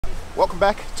Welcome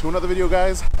back to another video,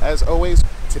 guys. As always,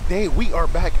 today we are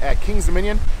back at King's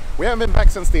Dominion. We haven't been back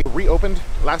since they reopened.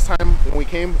 Last time when we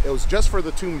came, it was just for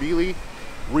the Tumbili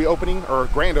reopening or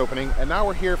grand opening, and now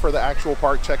we're here for the actual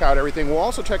park. Check out everything. We'll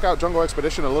also check out Jungle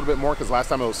X-Pedition a little bit more because last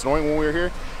time it was snowing when we were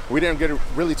here. We didn't get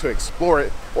really to explore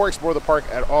it or explore the park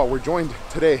at all. We're joined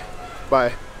today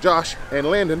by Josh and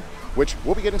Landon, which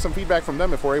we'll be getting some feedback from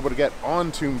them if we're able to get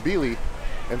on Tumbili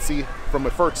and see from a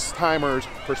first timer's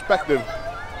perspective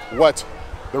what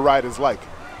the ride is like.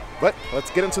 But let's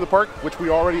get into the park, which we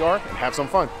already are, and have some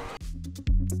fun.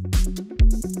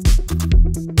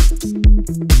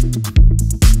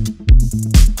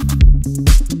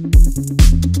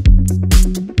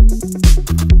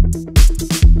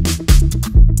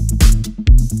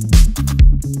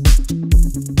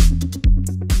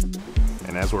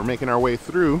 And as we're making our way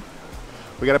through,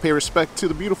 we gotta pay respect to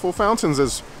the beautiful fountains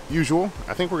as usual.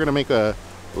 I think we're gonna make a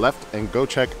left and go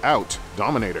check out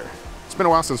Dominator. It's been a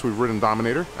while since we've ridden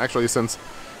Dominator, actually since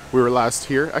we were last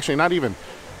here. Actually, not even,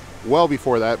 well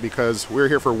before that, because we were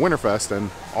here for Winterfest and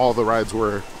all the rides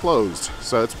were closed.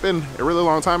 So it's been a really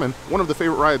long time and one of the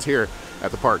favorite rides here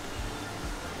at the park.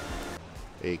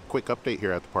 A quick update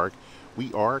here at the park.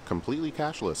 We are completely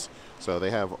cashless. So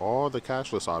they have all the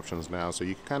cashless options now, so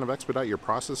you can kind of expedite your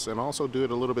process and also do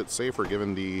it a little bit safer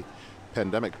given the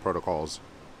pandemic protocols.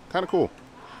 Kind of cool.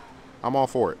 I'm all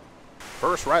for it.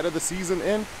 First ride of the season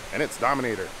in, and it's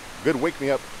Dominator. Good wake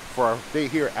me up for our day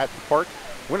here at the park.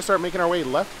 We're gonna start making our way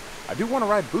left. I do want to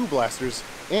ride Boo Blasters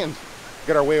and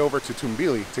get our way over to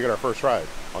Tumbili to get our first ride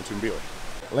on Tumbili.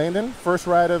 Landon, first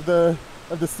ride of the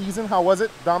season. How was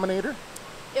it, Dominator?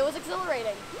 It was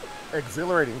exhilarating.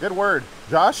 Exhilarating, good word.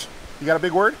 Josh, you got a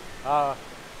big word?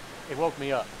 It woke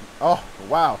me up. Oh,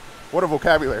 wow. What a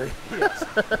vocabulary. Yes.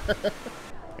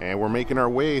 And we're making our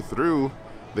way through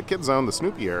the Kid Zone, the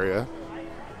Snoopy area.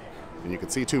 And you can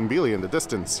see Tumbili in the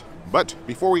distance. But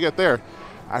before we get there,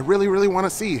 I really want to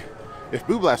see if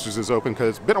Boo Blasters is open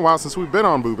because it's been a while since we've been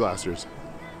on Boo Blasters.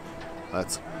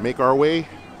 Let's make our way.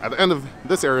 At the end of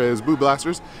this area is Boo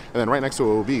Blasters, and then right next to it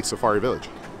will be Safari Village.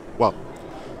 Well,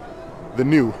 the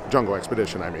new Jungle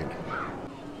X-Pedition, I mean.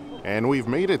 And we've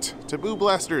made it to Boo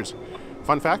Blasters.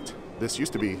 Fun fact, this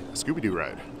used to be a Scooby-Doo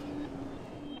ride.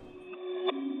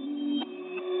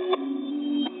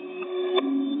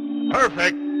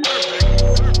 Perfect.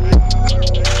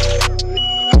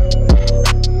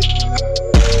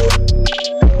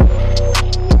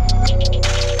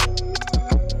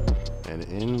 And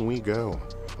in we go.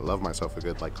 I love myself a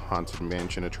good like haunted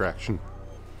mansion attraction.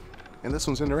 And this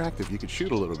one's interactive. You could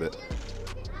shoot a little bit.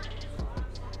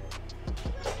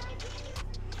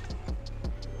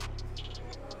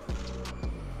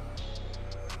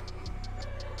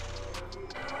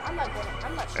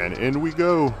 And in we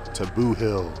go to Boo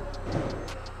Hill.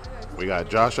 We got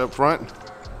Josh up front,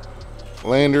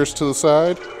 Landers to the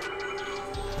side.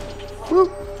 Woo.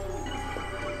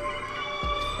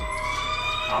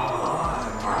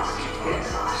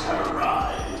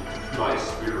 My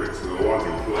spirits will walk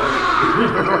in play.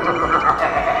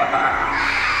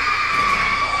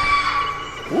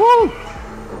 Woo!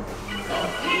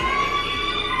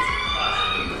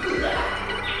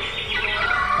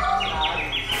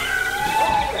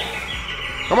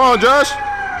 Come on, Josh.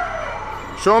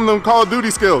 Show them them Call of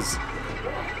Duty skills.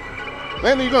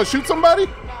 Landon, you gonna shoot somebody?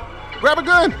 Grab a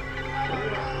gun.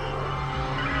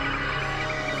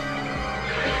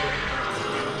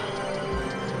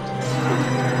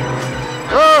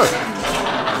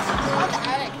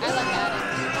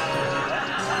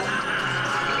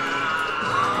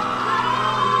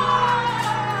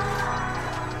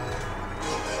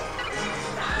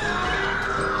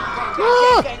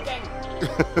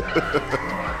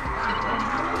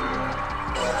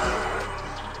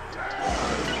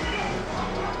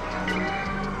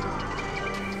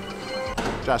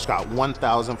 Josh got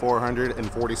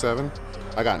 1,447.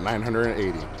 I got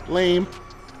 980. Lame.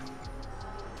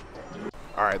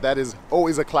 All right, that is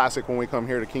always a classic when we come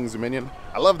here to King's Dominion.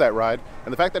 I love that ride.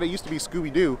 And the fact that it used to be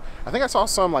Scooby-Doo, I think I saw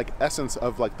some like essence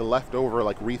of like the leftover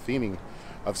like retheming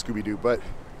of Scooby-Doo, but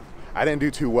I didn't do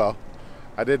too well.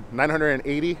 I did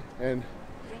 980 and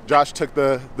Josh took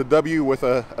the W with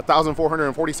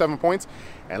 1,447 points,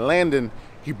 and Landon,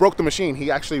 he broke the machine.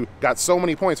 He actually got so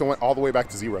many points and went all the way back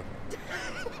to 0.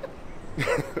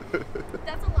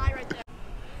 That's a lie right there.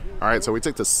 All right, so we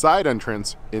took the side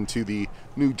entrance into the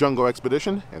new Jungle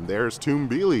X-Pedition, and there's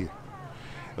Tumbili.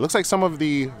 It looks like some of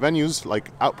the venues, like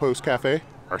Outpost Cafe,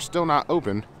 are still not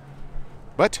open,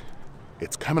 but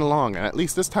it's coming along, and at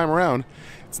least this time around,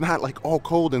 it's not like all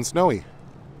cold and snowy.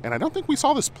 And I don't think we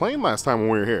saw this plane last time when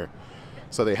we were here,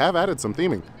 so they have added some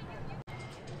theming.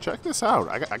 check this out.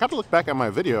 I got to look back at my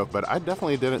video, but I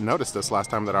definitely didn't notice this last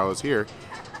time that I was here,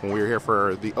 when we were here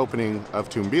for the opening of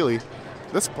Tumbili.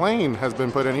 This plane has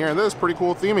been put in here, and this is pretty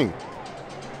cool theming.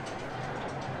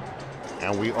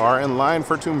 And we are in line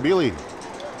for Tumbili.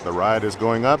 The ride is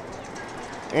going up,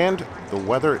 and the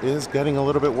weather is getting a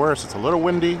little bit worse. It's a little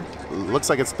windy. It looks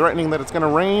like it's threatening that it's gonna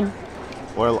rain.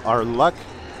 Well, our luck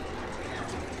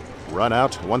run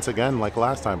out once again like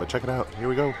last time, but check it out. Here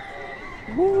we go.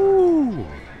 Woo!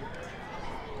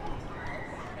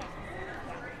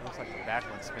 Looks like the back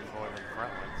one spins more than the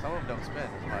front one. Some of them don't spin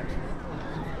as much.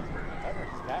 That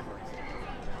one's backwards.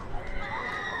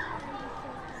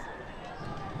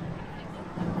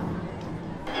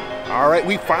 All right,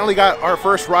 we finally got our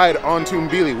first ride on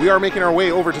Tumbili. We are making our way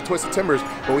over to Twisted Timbers,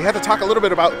 but we had to talk a little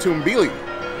bit about Tumbili.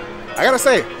 I gotta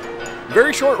say,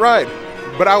 very short ride,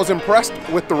 but I was impressed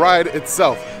with the ride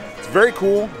itself. It's very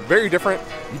cool, very different.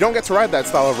 You don't get to ride that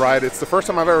style of ride. It's the first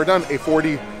time I've ever done a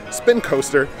 4D spin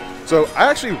coaster. So I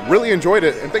actually really enjoyed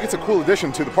it and think it's a cool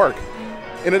addition to the park.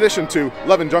 In addition to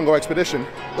loving Jungle X-Pedition,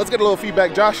 let's get a little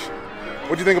feedback. Josh,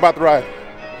 what do you think about the ride?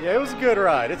 Yeah, it was a good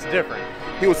ride. It's different.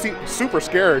 He was super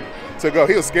scared to go.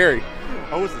 He was scary.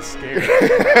 I wasn't scared,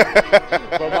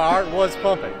 but my heart was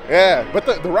pumping. Yeah, but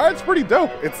the ride's pretty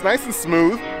dope. It's nice and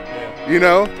smooth. Yeah. You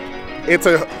know, it's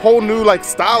a whole new like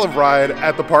style of ride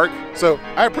at the park, so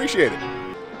I appreciate it.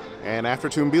 And after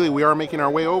Tumbili, we are making our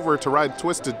way over to ride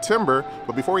Twisted Timber.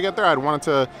 But before we get there, I wanted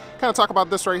to kind of talk about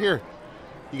this right here.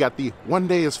 You got the one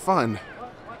day is fun,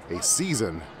 a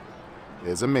season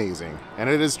is amazing. And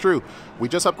it is true. We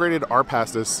just upgraded our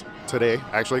passes today,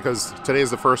 actually, because today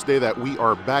is the first day that we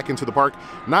are back into the park,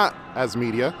 not as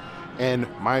media. And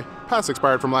my pass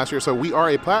expired from last year, so we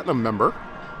are a platinum member,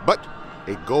 but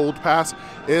a gold pass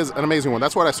is an amazing one.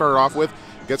 That's what I started off with.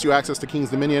 Gets you access to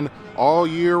King's Dominion all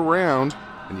year round,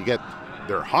 and you get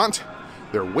their Haunt,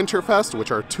 their Winterfest, which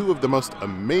are two of the most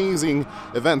amazing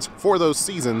events for those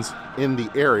seasons in the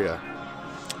area.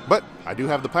 But I do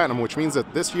have the platinum, which means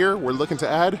that this year we're looking to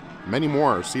add many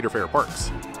more Cedar Fair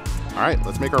parks. All right,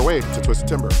 let's make our way to Twisted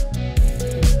Timber.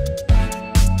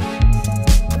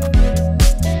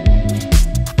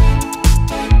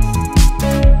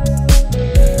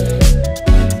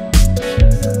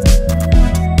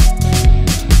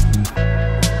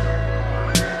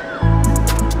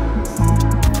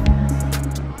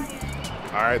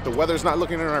 All right, the weather's not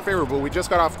looking in our favor, but we just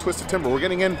got off Twisted Timber. We're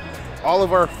getting in all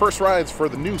of our first rides for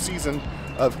the new season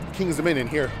of King's Dominion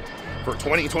here for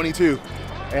 2022.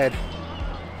 And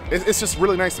it's just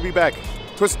really nice to be back.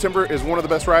 Twisted Timber is one of the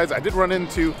best rides. I did run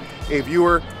into a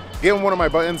viewer, gave him one of my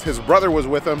buttons. His brother was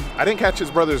with him. I didn't catch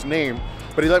his brother's name,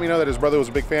 but he let me know that his brother was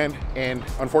a big fan, and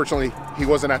unfortunately, he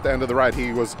wasn't at the end of the ride.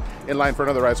 He was in line for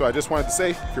another ride. So I just wanted to say,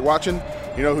 if you're watching,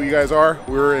 you know who you guys are.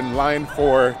 We were in line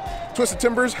for Twisted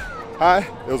Timbers. Hi,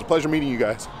 it was a pleasure meeting you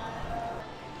guys.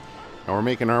 And we're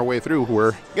making our way through.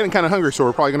 We're getting kind of hungry, so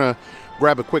we're probably gonna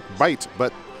grab a quick bite,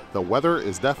 but the weather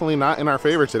is definitely not in our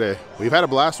favor today. We've had a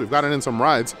blast, we've gotten in some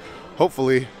rides.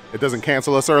 Hopefully it doesn't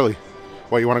cancel us early.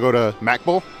 What, you wanna go to Mac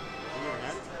Bowl?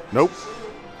 Nope.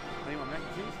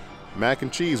 Mac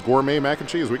and cheese, gourmet mac and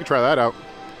cheese. We can try that out.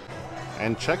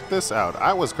 And check this out.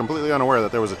 I was completely unaware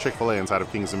that there was a Chick-fil-A inside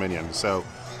of King's Dominion, so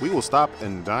we will stop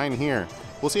and dine here.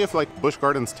 We'll see if, like Busch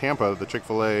Gardens Tampa, the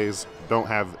Chick-fil-A's don't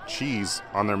have cheese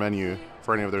on their menu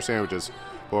for any of their sandwiches.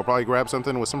 But we'll probably grab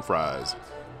something with some fries.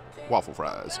 Waffle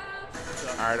fries.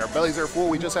 All right, our bellies are full.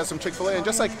 We just had some Chick-fil-A, and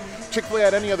just like Chick-fil-A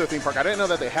at any other theme park, I didn't know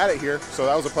that they had it here, so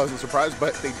that was a pleasant surprise,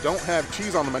 but they don't have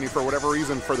cheese on the menu for whatever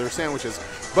reason for their sandwiches.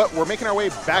 But we're making our way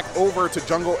back over to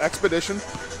Jungle X-Pedition.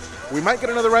 We might get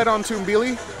another ride on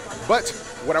Tumbili, but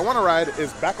what I want to ride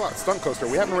is Backlot Stunt Coaster.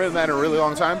 We haven't ridden that in a really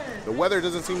long time. The weather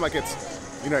doesn't seem like it's,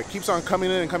 you know, it keeps on coming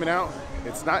in and coming out.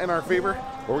 It's not in our favor,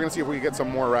 but we're gonna see if we can get some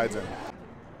more rides in.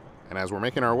 And as we're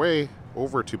making our way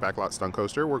over to Backlot Stunt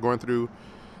Coaster, we're going through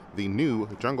the new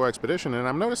Jungle X-Pedition, and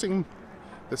I'm noticing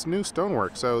this new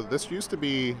stonework. So this used to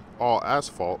be all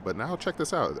asphalt, but now check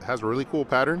this out. It has a really cool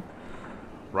pattern.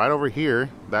 Right over here,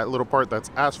 that little part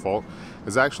that's asphalt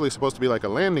is actually supposed to be like a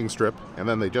landing strip, and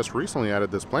then they just recently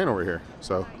added this plane over here.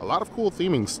 So a lot of cool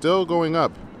theming still going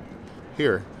up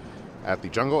here at the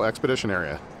Jungle X-Pedition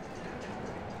area.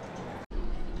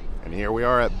 And here we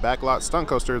are at Backlot Stunt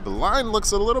Coaster. The line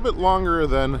looks a little bit longer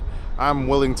than I'm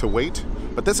willing to wait,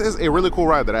 but this is a really cool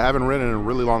ride that I haven't ridden in a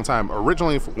really long time.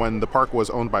 Originally, when the park was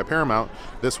owned by Paramount,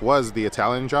 this was the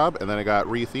Italian job, and then it got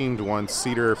rethemed once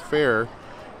Cedar Fair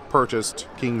purchased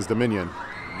King's Dominion.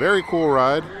 Very cool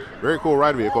ride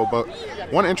vehicle, but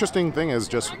one interesting thing is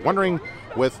just wondering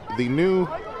with the new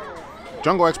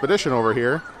Jungle X-Pedition over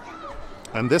here,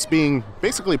 And this being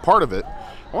basically part of it,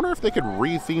 I wonder if they could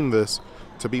retheme this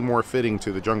to be more fitting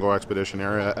to the Jungle X-Pedition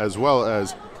area, as well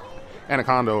as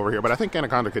Anaconda over here. But I think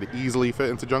Anaconda could easily fit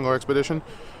into Jungle X-Pedition.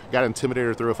 Got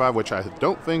Intimidator 305, which I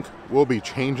don't think will be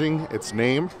changing its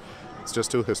name. It's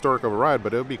just too historic of a ride,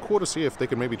 but it would be cool to see if they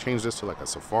could maybe change this to like a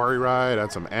safari ride,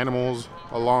 add some animals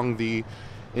along the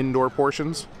indoor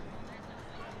portions.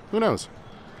 Who knows?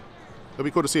 It'll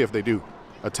be cool to see if they do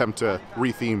attempt to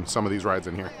retheme some of these rides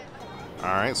in here. All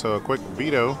right, so a quick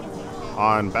veto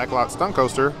on Backlot Stunt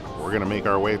Coaster. We're gonna make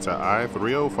our way to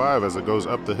I-305 as it goes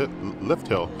up the lift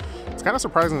hill. It's kind of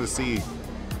surprising to see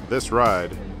this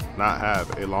ride not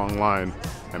have a long line,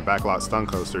 and Backlot Stunt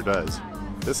Coaster does.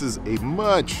 This is a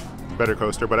much better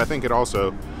coaster, but I think it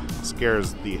also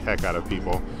scares the heck out of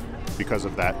people because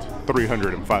of that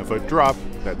 305-foot drop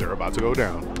that they're about to go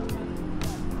down.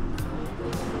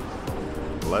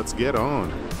 Let's get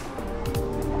on.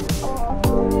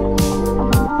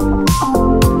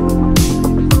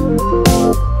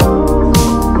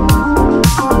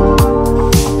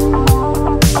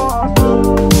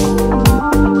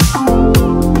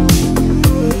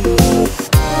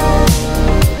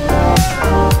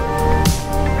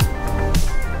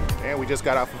 Just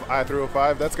got off of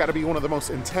I-305. That's got to be one of the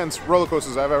most intense roller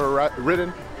coasters I've ever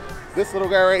ridden. This little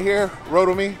guy right here rode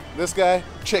with me. This guy,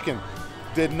 chicken,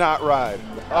 did not ride.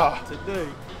 Today.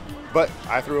 But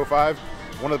I-305,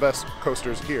 one of the best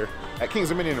coasters here at Kings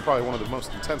Dominion, and probably one of the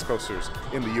most intense coasters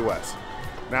in the US.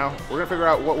 Now, we're gonna figure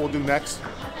out what we'll do next,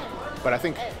 but I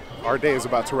think our day is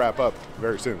about to wrap up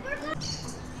very soon.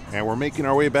 And we're making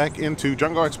our way back into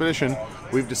Jungle X-Pedition.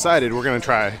 We've decided we're gonna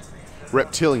try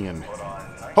Reptilian.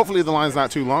 Hopefully the line's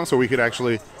not too long so we could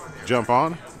actually jump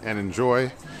on and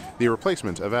enjoy the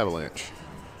replacement of Avalanche.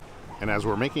 And as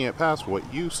we're making it past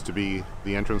what used to be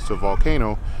the entrance to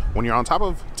Volcano, when you're on top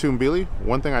of Tumbili,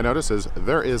 one thing I noticed is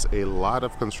there is a lot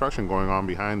of construction going on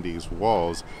behind these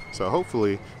walls. So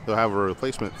hopefully they'll have a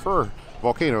replacement for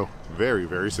Volcano very,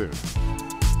 very soon.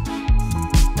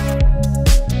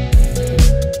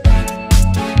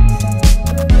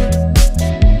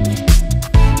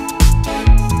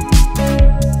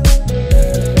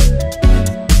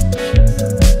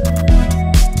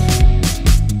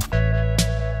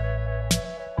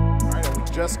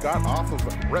 Just got off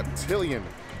of Reptilian,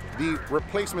 the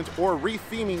replacement or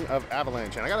retheming of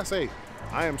Avalanche, and I gotta say,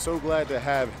 I am so glad to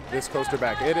have this coaster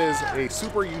back. It is a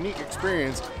super unique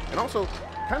experience, and also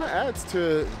kind of adds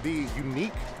to the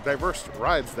unique, diverse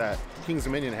rides that Kings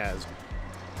Dominion has.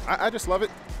 I just love it,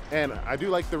 and I do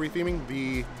like the retheming.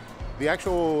 The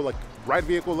actual like ride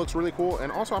vehicle looks really cool,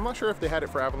 and also I'm not sure if they had it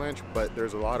for Avalanche, but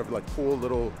there's a lot of like cool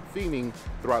little theming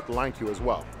throughout the line queue as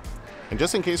well. And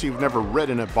just in case you've never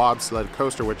ridden a bobsled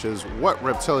coaster, which is what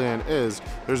Reptilian is,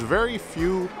 there's very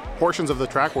few portions of the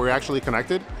track where you're actually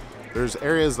connected. There's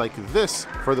areas like this,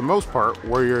 for the most part,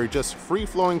 where you're just free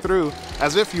flowing through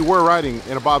as if you were riding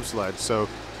in a bobsled. So,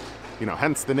 you know,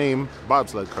 hence the name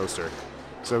bobsled coaster.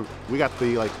 So we got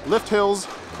the like lift hills,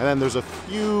 and then there's a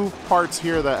few parts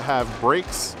here that have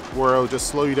brakes where it'll just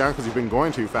slow you down because you've been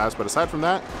going too fast. But aside from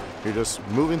that, you're just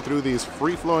moving through these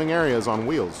free flowing areas on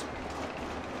wheels.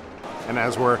 And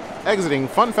as we're exiting,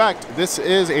 fun fact, this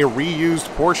is a reused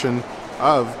portion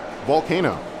of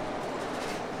Volcano.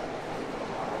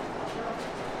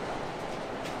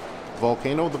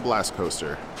 Volcano the Blast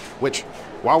Coaster, which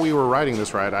while we were riding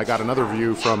this ride, I got another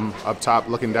view from up top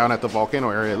looking down at the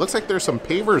Volcano area. It looks like there's some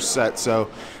pavers set, so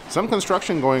some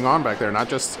construction going on back there, not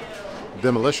just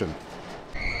demolition.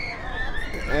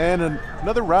 And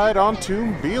another ride on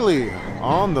Tumbili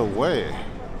on the way.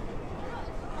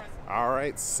 All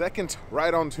right, second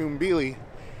ride on Tumbili,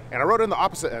 and I rode in the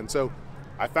opposite end. So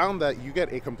I found that you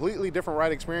get a completely different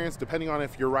ride experience depending on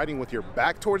if you're riding with your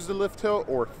back towards the lift hill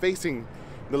or facing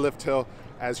the lift hill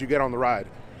as you get on the ride.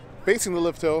 Facing the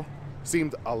lift hill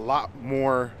seemed a lot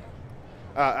more,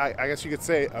 I guess you could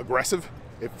say, aggressive.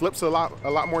 It flips a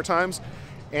lot more times,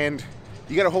 and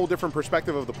you get a whole different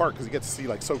perspective of the park because you get to see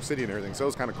like Soak City and everything. So it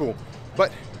was kind of cool,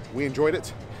 but we enjoyed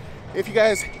it. If you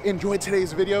guys enjoyed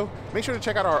today's video, make sure to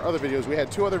check out our other videos. We had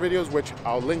 2 other videos, which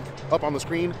I'll link up on the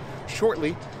screen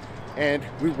shortly. And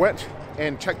we went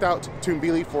and checked out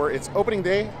Tumbili for its opening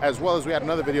day, as well as we had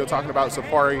another video talking about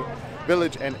Safari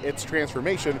Village and its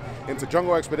transformation into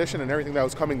Jungle X-Pedition and everything that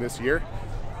was coming this year.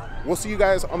 We'll see you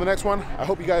guys on the next one. I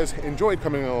hope you guys enjoyed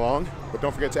coming along, but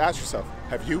don't forget to ask yourself,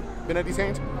 have you been at these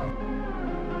hands?